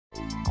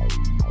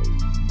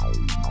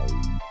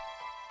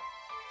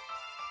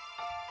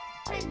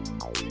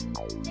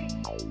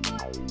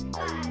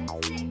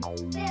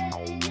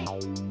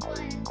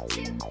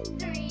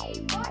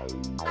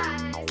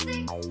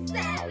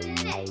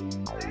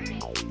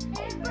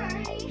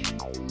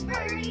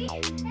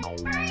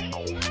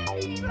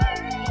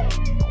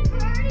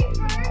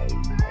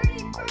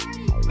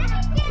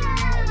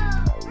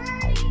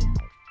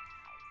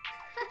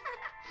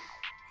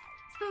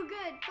So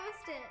good,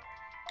 post it.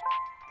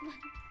 Come on.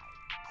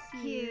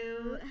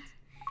 Cute.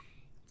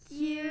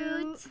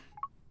 Cute.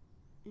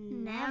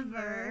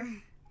 Never.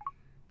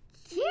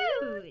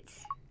 Cute.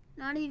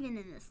 Not even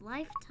in this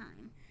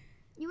lifetime.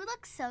 You would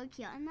look so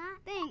cute in that.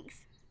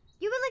 Thanks.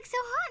 You would look so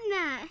hot in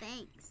that.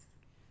 Thanks.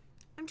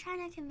 I'm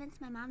trying to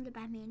convince my mom to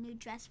buy me a new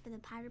dress for the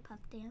Powder Puff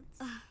dance.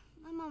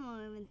 My mom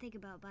won't even think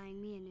about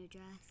buying me a new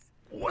dress.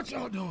 What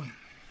y'all doing?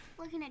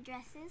 Looking at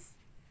dresses.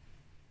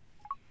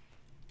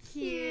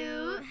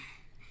 Cute.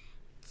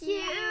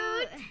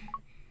 Cute.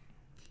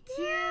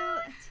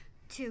 Cute.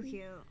 Too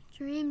cute.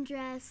 Dream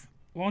dress.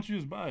 Why don't you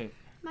just buy it?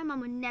 My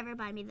mom would never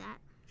buy me that.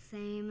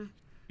 Same.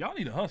 Y'all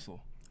need to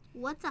hustle.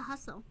 What's a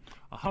hustle?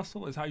 A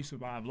hustle is how you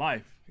survive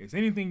life. It's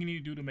anything you need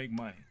to do to make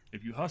money.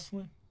 If you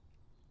hustling,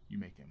 you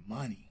making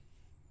money.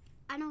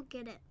 I don't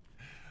get it.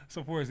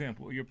 So for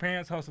example, your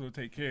parents hustle to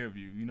take care of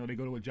you. You know, they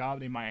go to a job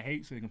they might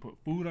hate so they can put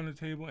food on the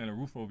table and a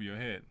roof over your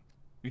head.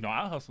 You know,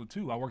 I hustle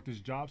too. I work this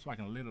job so I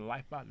can live the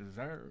life I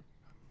deserve.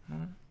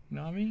 Huh? You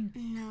know what I mean?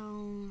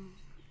 No.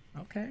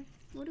 Okay.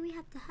 What do we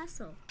have to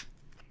hustle?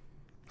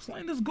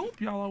 Slang this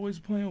goop y'all always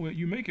playing with.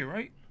 You make it,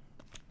 right?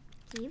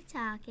 Keep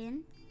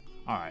talking.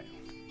 All right.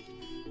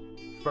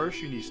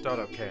 First, you need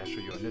startup cash for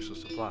your initial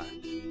supply.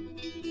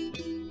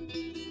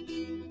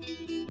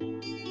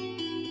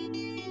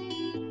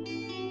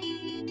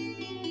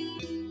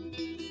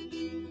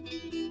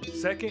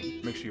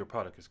 Second, make sure your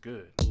product is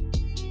good.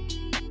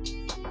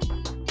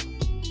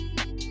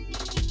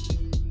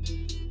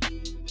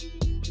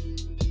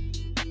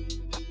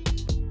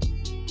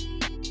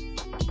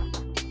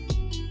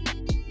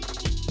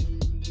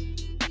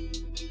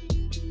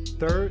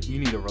 Third, you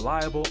need a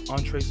reliable,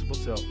 untraceable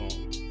cell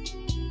phone.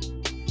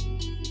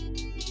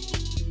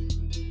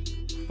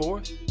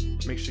 Fourth,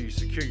 make sure you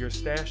secure your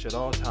stash at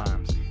all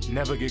times.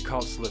 Never get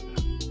caught slipping.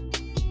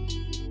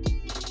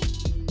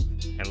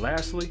 And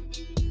lastly,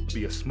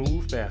 be a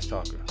smooth fast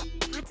talker.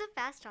 What's a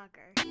fast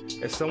talker?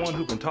 It's someone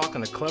who can talk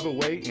in a clever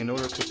way in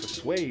order to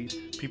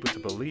persuade people to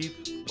believe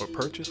or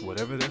purchase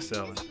whatever they're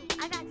selling.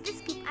 I got this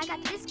scoop. I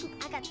got this scoop.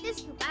 I got this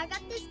scoop. I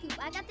got this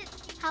scoop. I got this.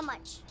 How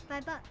much?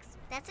 $5.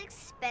 That's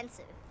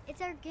expensive. It's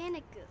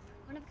organic goop,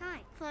 one of a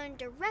kind. Flown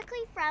directly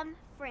from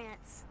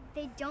France.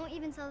 They don't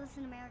even sell this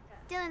in America.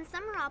 Dylan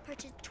Summerall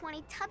purchased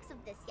 20 tubs of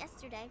this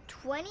yesterday.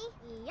 20?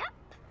 Yep.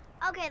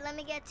 Okay, let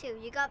me get 2.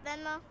 You got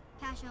Venmo?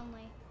 Cash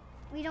only.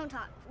 We don't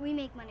talk. We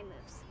make money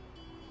moves.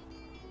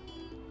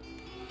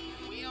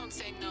 We don't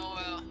take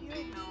Noel.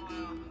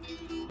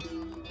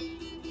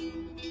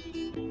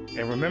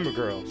 And remember,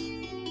 girls,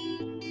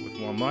 with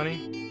more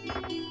money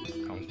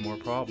comes more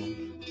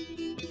problems.